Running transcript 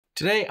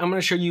Today, I'm going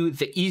to show you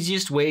the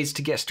easiest ways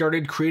to get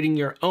started creating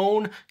your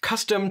own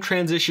custom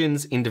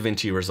transitions in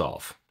DaVinci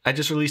Resolve. I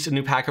just released a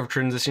new pack of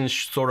transitions,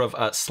 sort of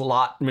a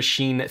slot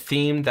machine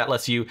theme that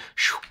lets you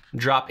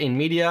drop in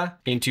media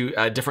into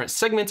different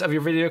segments of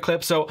your video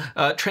clip. So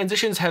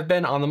transitions have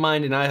been on the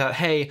mind, and I thought,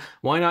 hey,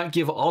 why not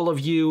give all of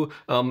you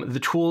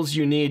the tools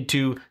you need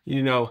to,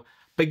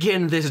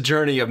 begin this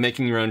journey of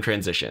making your own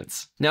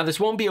transitions. Now, this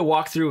won't be a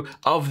walkthrough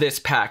of this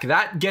pack.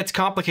 That gets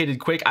complicated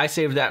quick. I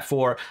saved that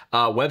for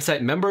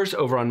website members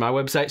over on my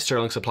website,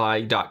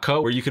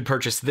 sterlingsupply.co, where you could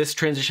purchase this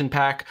transition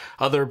pack,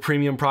 other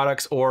premium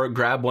products, or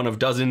grab one of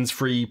dozens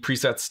free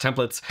presets,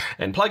 templates,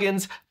 and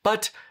plugins.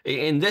 But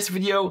in this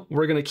video,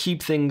 we're gonna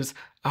keep things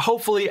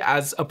hopefully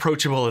as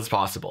approachable as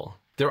possible.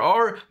 There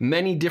are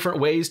many different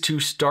ways to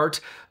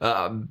start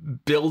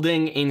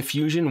building in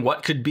Fusion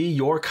what could be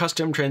your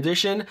custom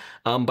transition,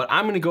 but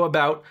I'm going to go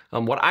about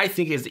what I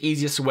think is the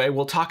easiest way.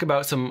 We'll talk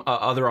about some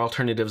other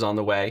alternatives on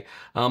the way.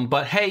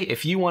 But hey,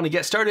 if you want to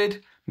get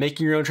started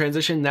making your own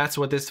transition, that's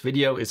what this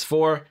video is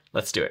for.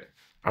 Let's do it.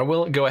 I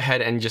will go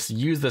ahead and just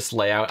use this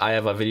layout. I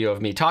have a video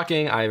of me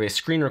talking. I have a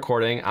screen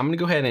recording. I'm going to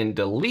go ahead and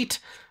delete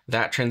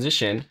that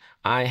transition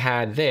I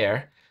had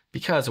there.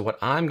 Because what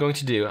I'm going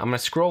to do, I'm going to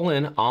scroll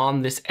in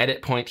on this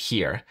edit point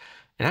here,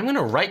 and I'm going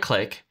to right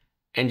click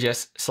and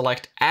just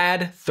select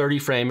add 30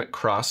 frame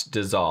cross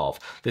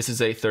dissolve. This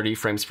is a 30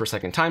 frames per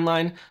second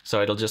timeline,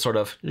 so it'll just sort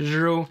of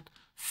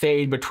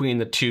fade between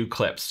the two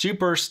clips.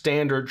 Super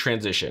standard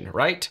transition,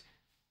 right?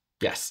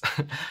 Yes.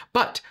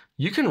 But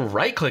you can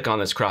right click on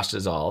this cross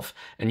dissolve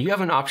and you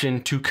have an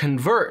option to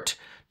convert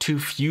to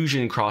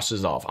Fusion cross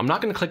dissolve. I'm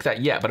not going to click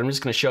that yet, but I'm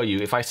just going to show you.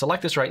 If I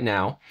select this right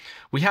now,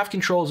 we have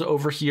controls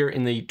over here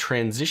in the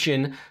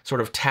transition sort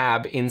of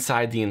tab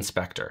inside the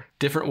inspector.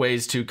 Different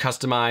ways to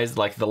customize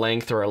like the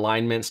length or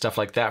alignment, stuff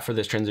like that for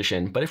this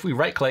transition. But if we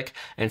right click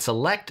and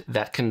select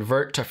that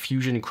convert to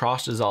Fusion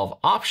cross dissolve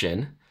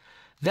option,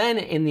 then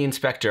in the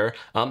inspector,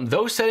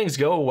 those settings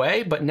go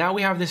away, but now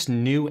we have this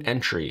new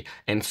entry.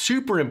 And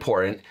super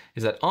important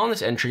is that on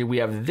this entry, we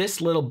have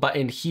this little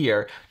button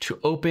here to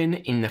open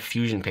in the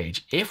Fusion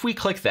page. If we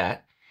click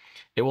that,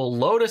 it will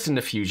load us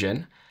into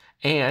Fusion.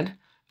 And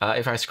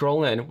if I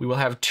scroll in, we will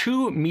have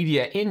two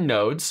media in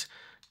nodes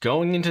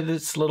going into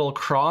this little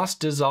cross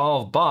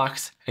dissolve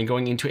box and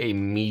going into a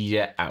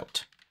media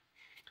out.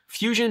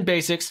 Fusion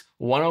Basics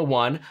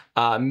 101,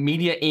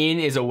 media in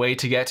is a way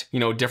to get,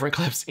 different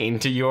clips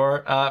into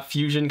your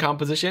Fusion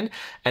composition.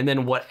 And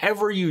then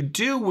whatever you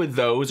do with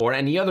those or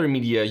any other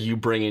media you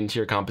bring into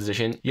your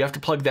composition, you have to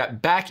plug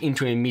that back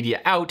into a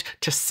media out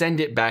to send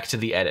it back to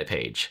the edit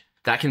page.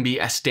 That can be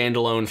a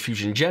standalone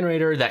Fusion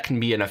generator. That can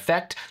be an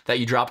effect that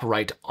you drop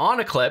right on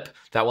a clip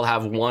that will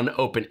have one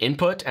open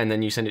input, and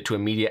then you send it to a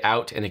media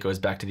out and it goes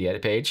back to the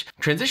edit page.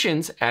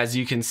 Transitions, as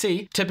you can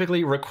see,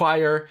 typically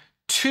require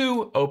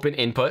two open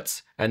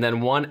inputs and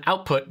then one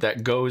output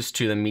that goes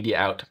to the media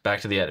out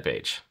back to the edit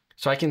page.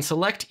 So I can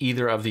select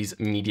either of these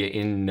media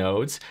in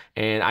nodes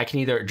and I can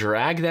either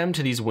drag them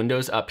to these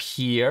windows up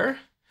here.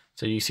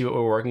 So you see what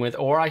we're working with,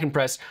 or I can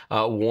press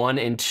 1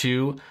 and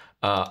 2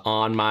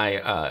 on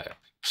my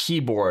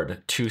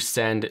keyboard to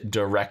send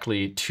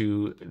directly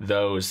to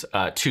those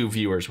two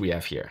viewers we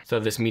have here. So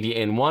this media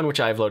in 1, which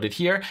I've loaded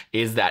here,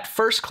 is that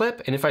first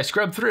clip. And if I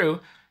scrub through,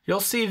 you'll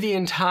see the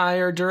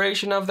entire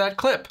duration of that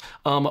clip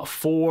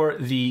for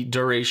the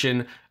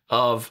duration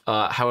of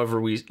however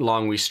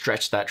long we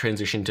stretch that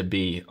transition to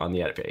be on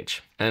the edit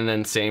page. And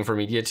then same for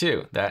media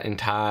 2, that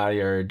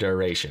entire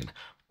duration.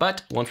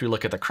 But once we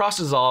look at the cross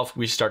dissolve,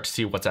 we start to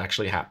see what's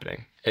actually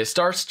happening. It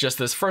starts just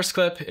this first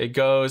clip, it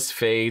goes,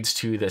 fades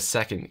to the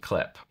second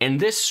clip. And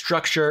this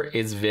structure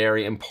is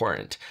very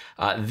important.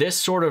 This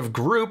sort of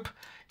group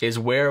is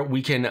where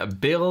we can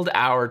build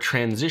our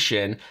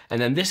transition.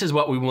 And then this is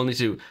what we will need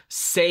to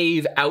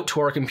save out to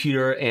our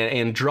computer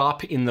and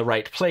drop in the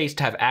right place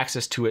to have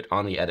access to it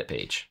on the edit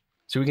page.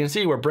 So we can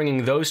see we're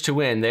bringing those two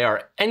in. They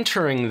are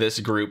entering this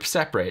group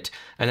separate,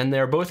 and then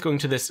they're both going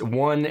to this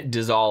one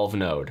dissolve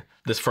node.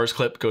 This first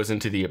clip goes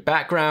into the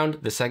background,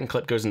 the second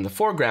clip goes in the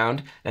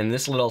foreground, and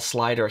this little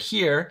slider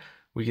here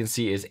we can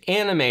see is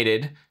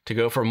animated to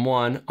go from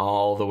one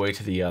all the way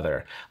to the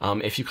other.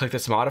 If you click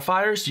this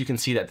modifiers, you can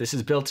see that this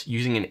is built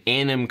using an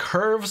anim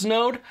curves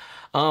node.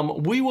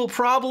 We will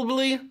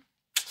probably,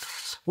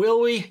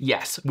 will we?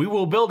 Yes, we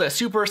will build a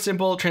super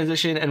simple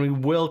transition and we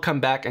will come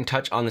back and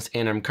touch on this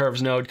anim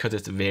curves node because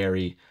it's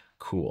very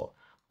cool.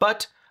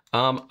 But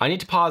I need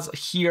to pause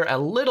here a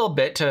little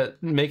bit to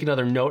make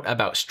another note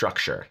about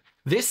structure.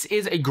 This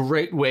is a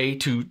great way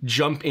to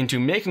jump into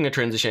making a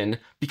transition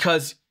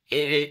because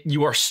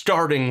you are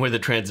starting with a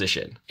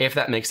transition, if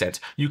that makes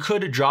sense. You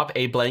could drop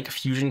a blank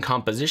Fusion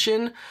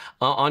composition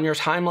on your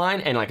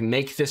timeline and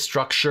make this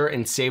structure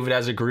and save it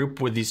as a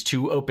group with these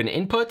two open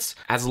inputs.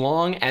 As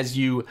long as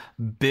you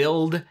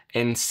build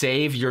and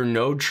save your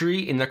node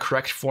tree in the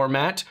correct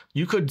format,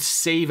 you could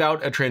save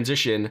out a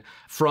transition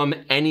from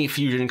any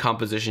Fusion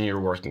composition you're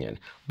working in.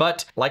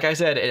 But like I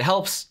said, it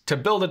helps to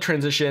build a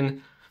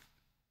transition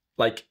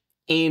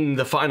in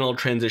the final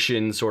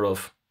transition sort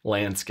of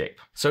landscape.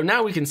 So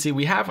now we can see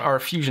we have our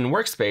Fusion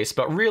workspace,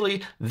 but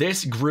really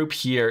this group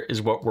here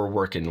is what we're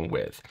working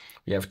with.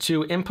 We have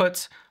 2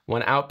 inputs,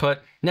 1 output.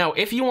 Now,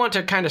 if you want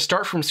to kind of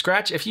start from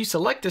scratch, if you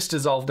select this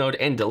dissolve node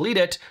and delete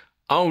it,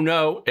 oh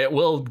no, it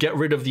will get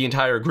rid of the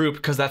entire group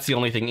because that's the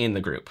only thing in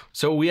the group.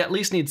 So we at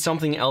least need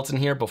something else in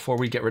here before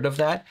we get rid of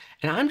that.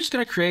 And I'm just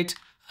gonna create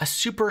a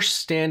super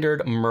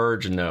standard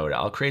merge node.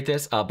 I'll create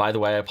this. By the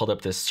way, I pulled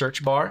up this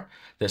search bar,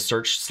 this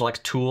search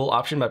select tool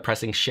option by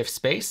pressing shift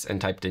space and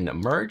typed in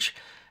merge.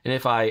 And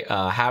if I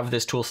have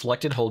this tool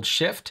selected, hold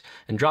shift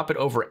and drop it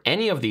over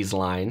any of these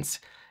lines,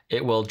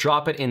 it will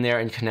drop it in there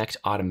and connect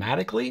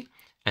automatically.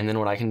 And then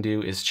what I can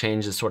do is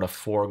change the sort of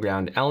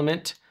foreground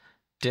element,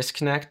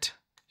 disconnect,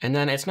 and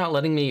then it's not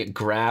letting me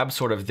grab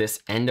sort of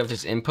this end of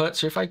this input.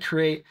 So if I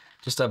create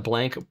just a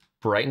blank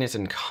brightness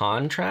and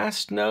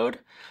contrast node,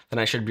 then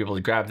I should be able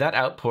to grab that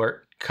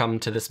output, come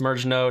to this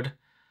merge node,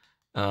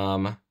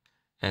 and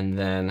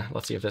then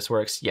let's see if this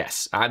works.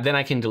 Yes, then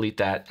I can delete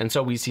that. And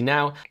so we see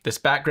now this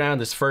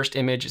background, this first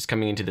image is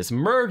coming into this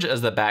merge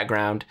as the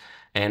background,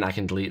 and I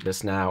can delete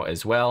this now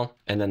as well.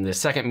 And then the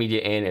second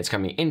media in is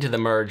coming into the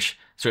merge.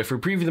 So if we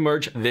preview the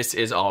merge, this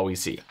is all we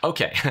see.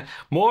 Okay,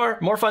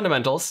 more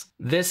fundamentals.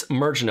 This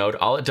merge node,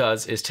 all it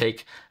does is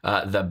take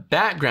the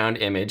background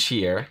image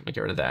here, let me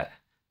get rid of that,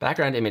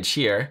 background image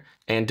here,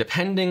 and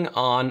depending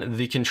on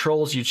the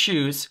controls you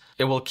choose,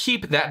 it will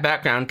keep that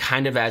background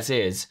kind of as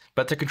is,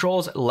 but the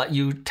controls let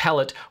you tell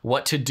it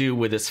what to do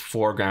with this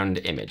foreground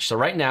image. So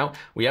right now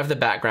we have the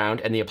background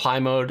and the apply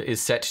mode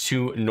is set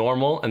to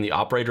normal and the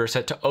operator is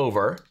set to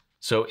over.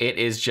 So it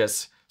is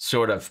just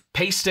sort of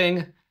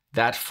pasting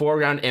that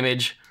foreground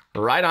image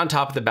right on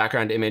top of the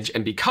background image.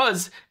 And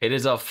because it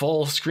is a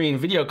full screen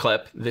video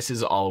clip, this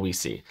is all we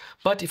see.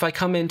 But if I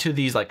come into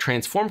these like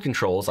transform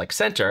controls like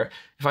center,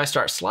 if I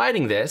start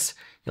sliding this,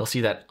 you'll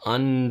see that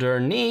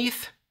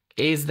underneath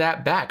is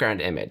that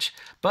background image.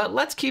 But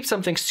let's keep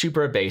something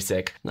super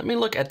basic. Let me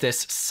look at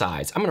this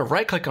size. I'm gonna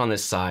right click on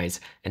this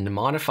size and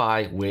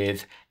modify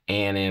with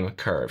anim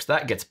curves.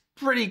 That gets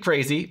pretty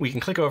crazy. We can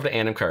click over to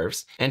anim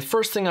curves. And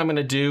first thing I'm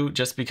gonna do,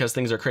 just because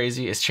things are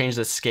crazy, is change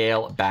the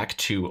scale back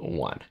to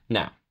 1.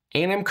 Now,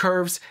 anim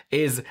curves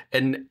is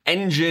an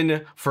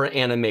engine for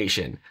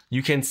animation.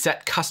 You can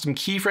set custom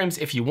keyframes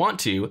if you want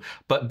to,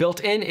 but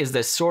built in is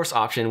this source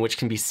option, which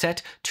can be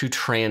set to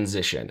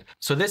transition.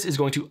 So this is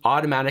going to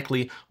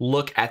automatically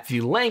look at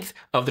the length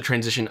of the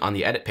transition on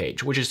the edit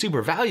page, which is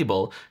super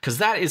valuable because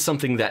that is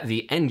something that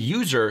the end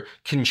user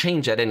can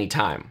change at any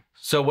time.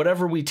 So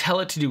whatever we tell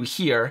it to do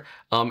here,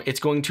 it's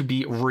going to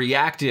be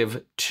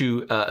reactive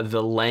to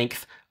the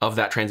length of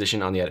that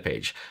transition on the edit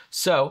page.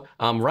 So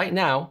right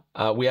now,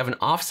 we have an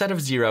offset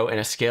of 0 and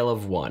a scale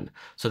of 1.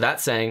 So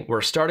that's saying we're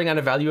starting at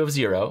a value of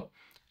 0,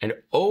 and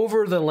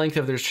over the length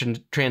of this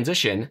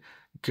transition,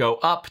 go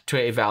up to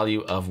a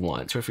value of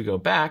 1. So if we go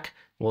back,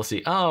 we'll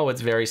see, oh,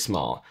 it's very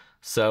small.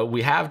 So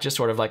we have just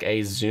sort of like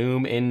a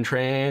zoom in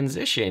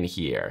transition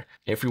here.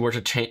 If we were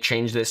to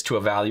change this to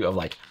a value of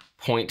like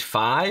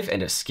 0.5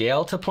 and a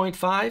scale to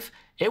 0.5,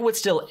 it would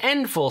still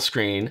end full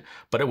screen,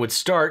 but it would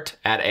start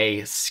at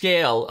a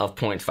scale of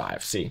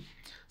 0.5, see?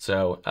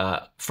 So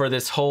for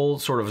this whole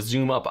sort of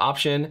zoom up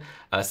option,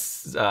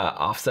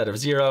 offset of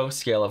 0,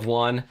 scale of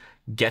 1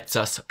 gets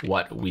us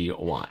what we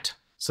want.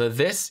 So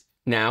this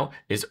now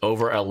is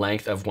over a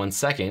length of 1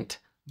 second,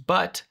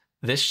 but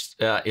this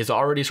is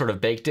already sort of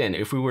baked in.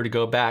 If we were to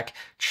go back,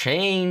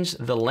 change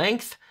the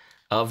length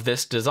of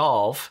this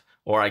dissolve,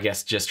 or I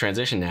guess just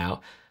transition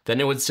now, then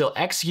it would still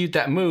execute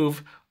that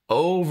move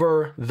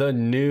over the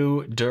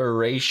new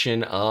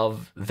duration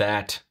of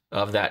that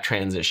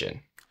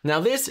transition. Now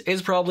this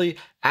is probably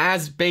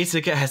as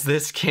basic as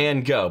this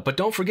can go, but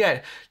don't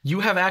forget,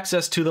 you have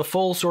access to the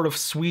full sort of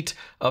suite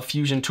of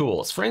Fusion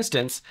tools. For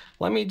instance,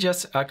 let me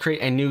just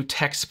create a new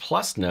text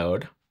plus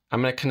node.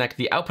 I'm gonna connect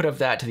the output of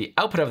that to the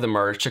output of the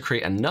merge to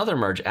create another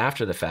merge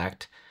after the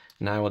fact.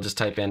 Now I will just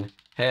type in,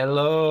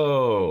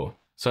 hello.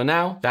 So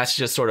now that's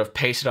just sort of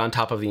pasted on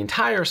top of the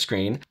entire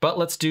screen, but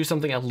let's do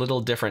something a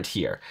little different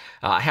here.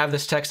 I have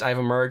this text, I have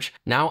a merge.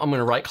 Now I'm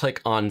gonna right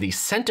click on the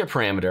center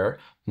parameter,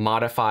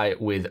 modify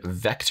with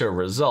vector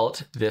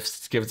result.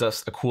 This gives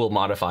us a cool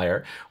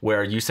modifier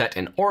where you set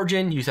an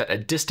origin, you set a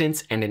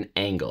distance and an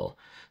angle.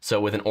 So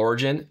with an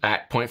origin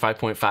at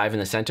 0.5 in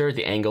the center,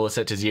 the angle is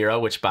set to 0,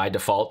 which by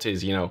default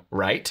is,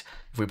 right.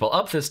 If we pull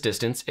up this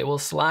distance, it will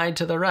slide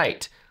to the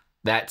right.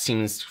 That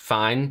seems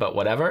fine, but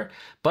whatever.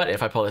 But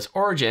if I pull this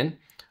origin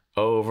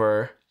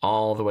over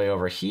all the way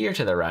over here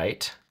to the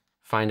right,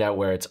 find out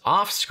where it's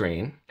off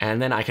screen,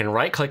 and then I can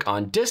right click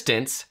on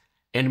distance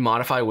and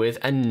modify with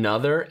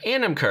another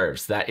anim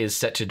curves that is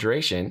set to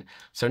duration.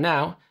 So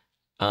now,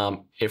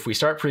 if we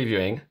start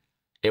previewing,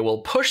 it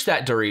will push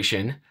that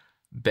duration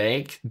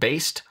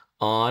based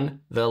on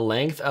the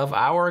length of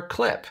our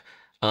clip.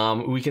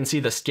 We can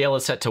see the scale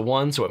is set to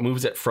 1, so it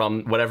moves it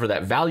from whatever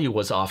that value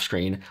was off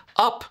screen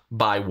up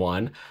by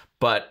 1,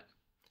 but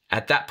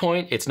at that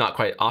point, it's not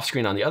quite off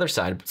screen on the other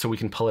side, so we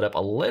can pull it up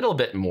a little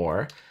bit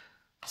more.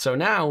 So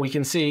now we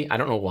can see, I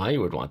don't know why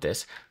you would want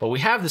this, but we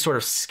have this sort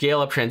of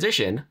scale up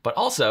transition, but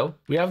also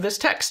we have this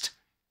text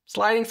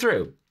sliding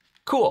through.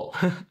 Cool.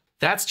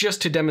 That's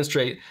just to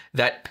demonstrate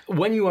that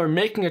when you are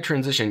making a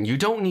transition, you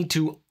don't need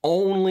to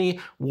only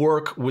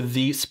work with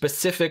the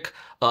specific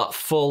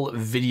full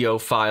video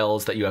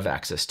files that you have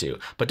access to.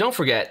 But don't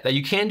forget that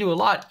you can do a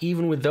lot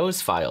even with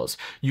those files.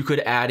 You could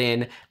add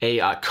in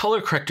a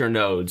color corrector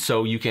node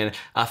so you can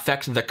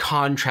affect the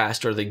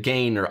contrast or the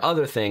gain or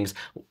other things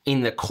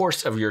in the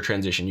course of your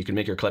transition. You can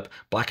make your clip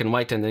black and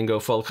white and then go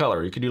full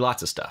color. You could do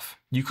lots of stuff.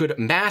 You could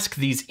mask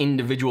these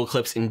individual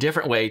clips in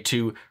different way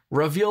to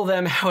reveal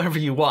them however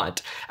you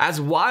want.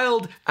 As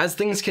wild as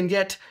things can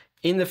get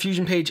in the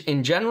Fusion page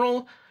in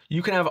general,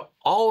 you can have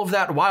all of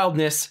that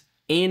wildness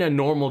in a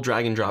normal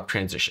drag and drop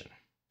transition.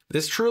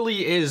 This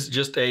truly is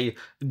just a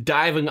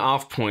diving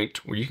off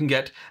point where you can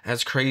get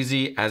as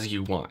crazy as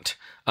you want.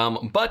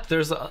 But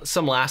there's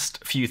some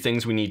last few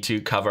things we need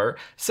to cover.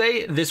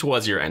 Say this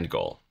was your end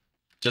goal.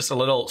 Just a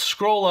little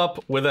scroll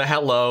up with a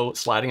hello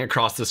sliding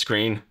across the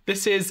screen.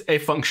 This is a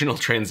functional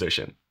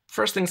transition.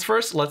 First things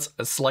first, let's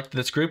select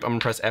this group. I'm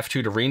gonna press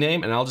F2 to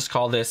rename, and I'll just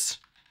call this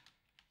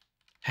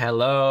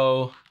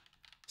hello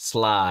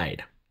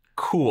slide.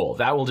 Cool,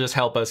 that will just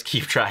help us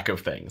keep track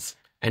of things.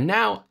 And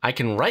now I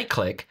can right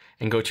click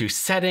and go to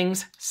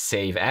settings,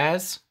 save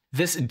as.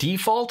 This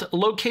default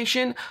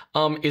location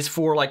is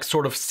for like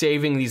sort of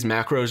saving these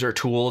macros or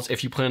tools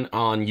if you plan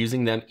on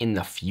using them in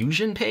the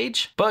Fusion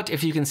page. But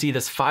if you can see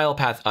this file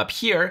path up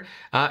here,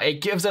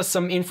 it gives us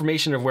some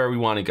information of where we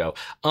want to go.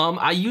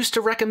 I used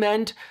to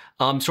recommend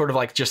sort of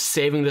like just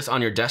saving this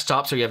on your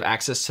desktop so you have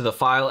access to the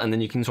file and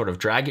then you can sort of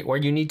drag it where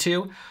you need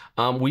to.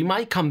 We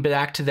might come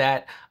back to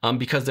that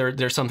because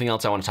there's something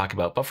else I want to talk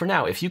about. But for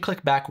now, if you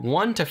click back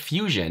one to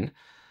Fusion,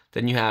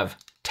 then you have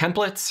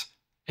templates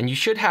and you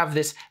should have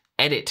this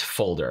edit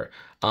folder.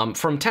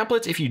 From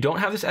templates, if you don't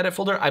have this edit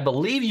folder, I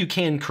believe you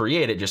can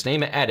create it, just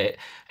name it edit.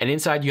 And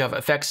inside you have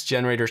effects,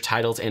 generators,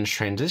 titles, and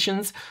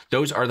transitions.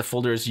 Those are the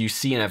folders you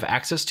see and have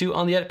access to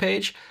on the edit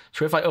page.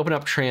 So if I open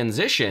up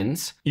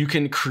transitions, you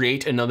can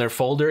create another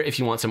folder if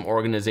you want some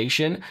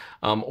organization,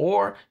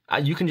 or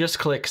you can just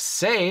click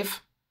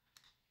save.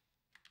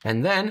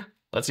 And then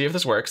let's see if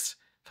this works.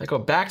 If I go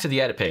back to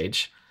the edit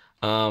page,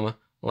 let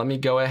me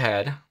go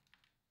ahead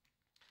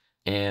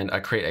and I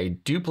create a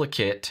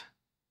duplicate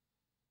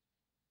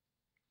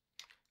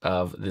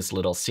of this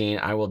little scene.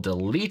 I will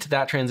delete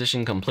that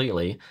transition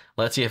completely.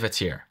 Let's see if it's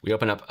here. We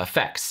open up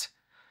effects,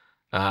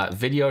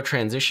 video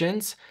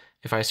transitions.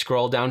 If I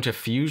scroll down to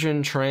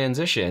Fusion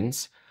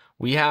transitions,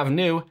 we have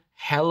new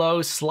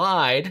hello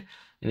slide.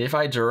 And if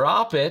I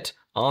drop it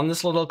on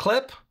this little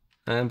clip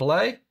and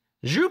play,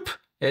 zoop,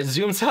 it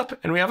zooms up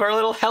and we have our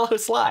little hello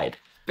slide.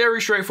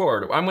 Very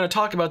straightforward. I'm going to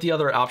talk about the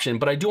other option,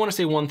 but I do want to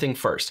say one thing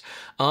first.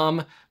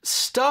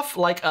 Stuff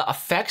like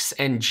effects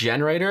and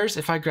generators,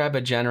 if I grab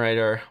a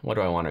generator, what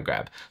do I want to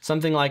grab?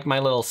 Something like my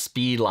little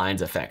speed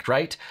lines effect,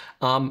 right?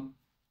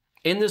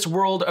 In this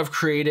world of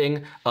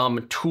creating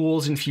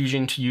tools in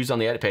Fusion to use on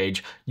the edit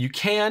page, you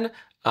can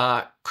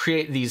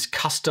create these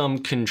custom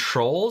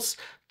controls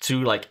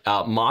to like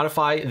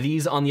modify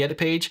these on the edit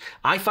page.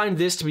 I find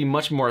this to be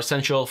much more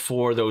essential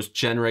for those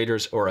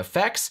generators or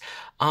effects.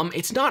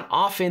 It's not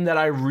often that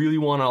I really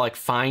want to like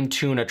fine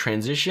tune a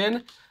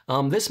transition.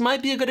 This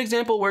might be a good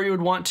example where you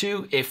would want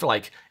to,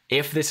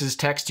 if this is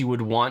text, you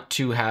would want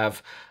to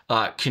have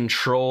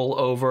control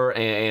over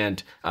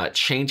and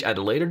change at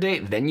a later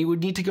date, then you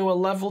would need to go a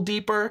level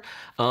deeper.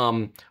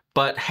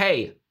 But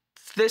hey,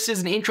 this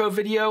is an intro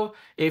video.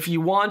 If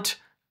you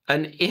want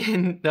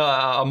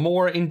a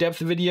more in-depth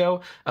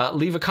video,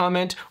 leave a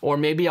comment, or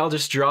maybe I'll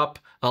just drop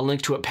a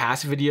link to a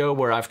past video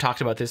where I've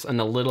talked about this in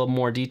a little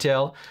more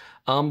detail.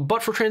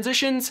 But for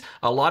transitions,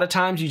 a lot of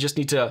times you just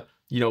need to,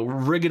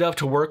 rig it up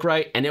to work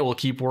right, and it will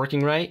keep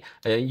working right.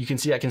 You can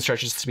see I can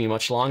stretch this to be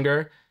much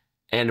longer,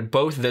 and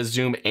both the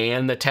zoom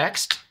and the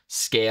text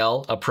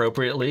scale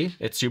appropriately.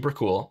 It's super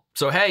cool.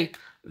 So hey,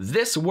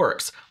 this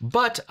works,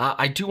 but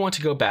I do want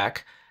to go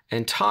back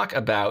and talk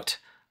about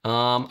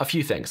a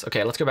few things.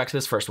 Okay, let's go back to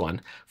this first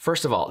one.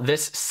 First of all,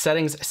 this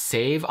settings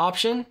save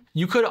option,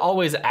 you could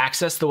always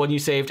access the one you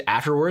saved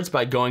afterwards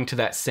by going to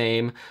that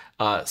same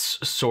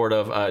sort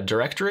of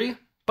directory.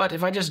 But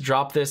if I just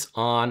drop this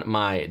on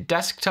my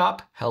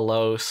desktop,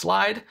 hello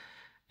slide,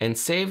 and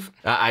save,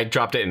 I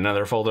dropped it in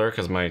another folder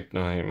because my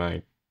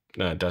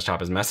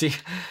desktop is messy.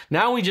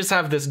 Now we just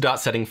have this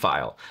 .setting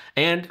file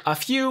and a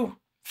few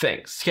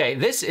things. Okay,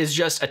 this is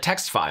just a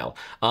text file.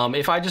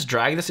 If I just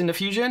drag this into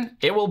Fusion,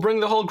 it will bring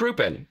the whole group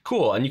in.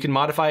 Cool, and you can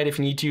modify it if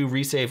you need to,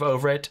 resave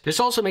over it. This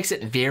also makes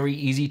it very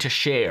easy to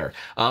share.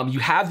 You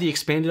have the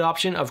expanded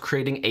option of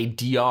creating a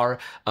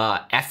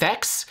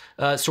DRFX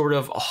sort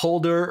of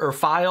holder or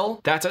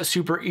file. That's a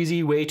super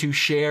easy way to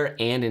share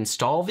and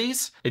install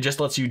these. It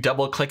just lets you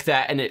double click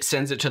that and it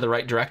sends it to the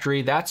right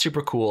directory. That's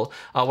super cool.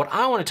 What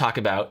I want to talk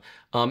about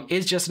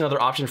is just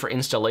another option for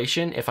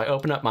installation. If I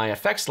open up my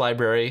effects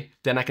library,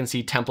 then I can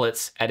see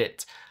templates,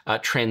 edit,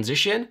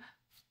 transition.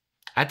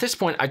 At this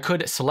point, I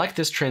could select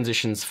this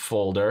transitions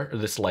folder, or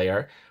this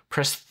layer,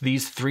 press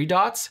these 3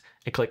 dots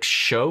and click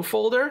Show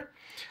Folder,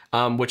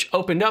 which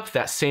opened up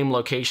that same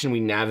location we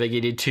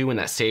navigated to in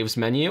that Saves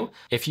menu.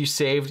 If you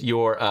saved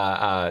your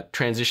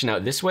transition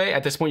out this way,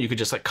 at this point you could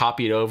just like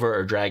copy it over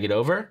or drag it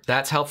over.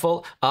 That's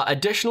helpful.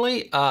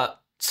 Additionally,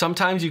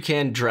 sometimes you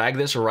can drag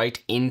this right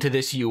into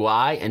this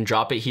UI and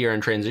drop it here in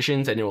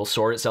transitions and it will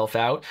sort itself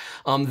out.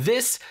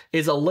 This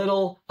is a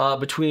little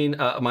between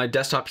my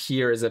desktop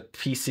here is a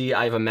PC.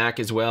 I have a Mac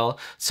as well.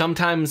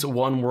 Sometimes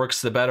one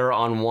works the better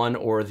on one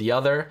or the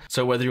other.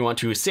 So whether you want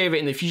to save it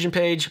in the Fusion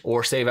page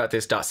or save out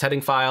this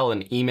 .setting file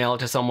and email it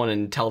to someone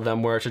and tell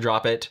them where to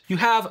drop it, you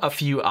have a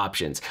few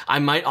options. I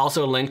might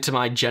also link to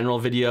my general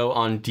video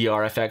on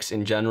DRFX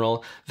in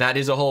general. That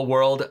is a whole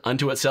world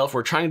unto itself.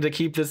 We're trying to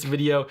keep this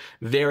video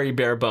very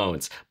bare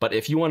bones. But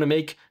if you want to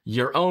make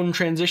your own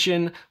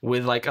transition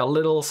with like a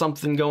little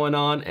something going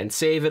on and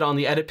save it on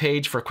the edit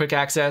page for quick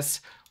access,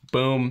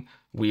 boom,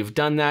 we've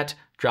done that.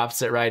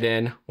 Drops it right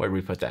in. Where do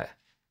we put that?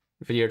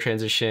 Video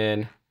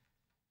transition.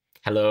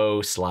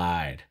 Hello,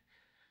 slide.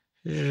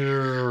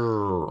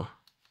 We've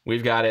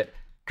got it.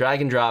 Drag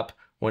and drop.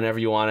 Whenever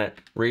you want it,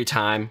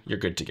 retime, you're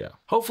good to go.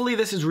 Hopefully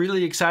this is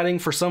really exciting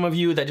for some of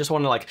you that just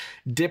want to like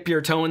dip your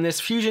toe in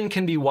this. Fusion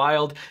can be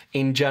wild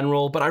in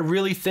general, but I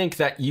really think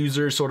that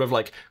users sort of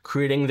like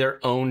creating their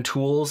own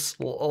tools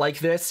like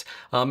this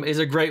is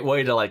a great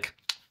way to like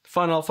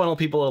funnel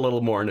people a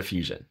little more into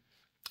Fusion.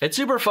 It's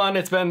super fun.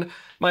 It's been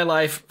my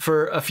life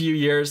for a few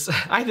years.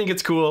 I think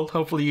it's cool.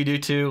 Hopefully you do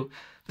too.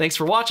 Thanks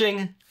for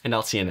watching, and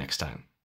I'll see you next time.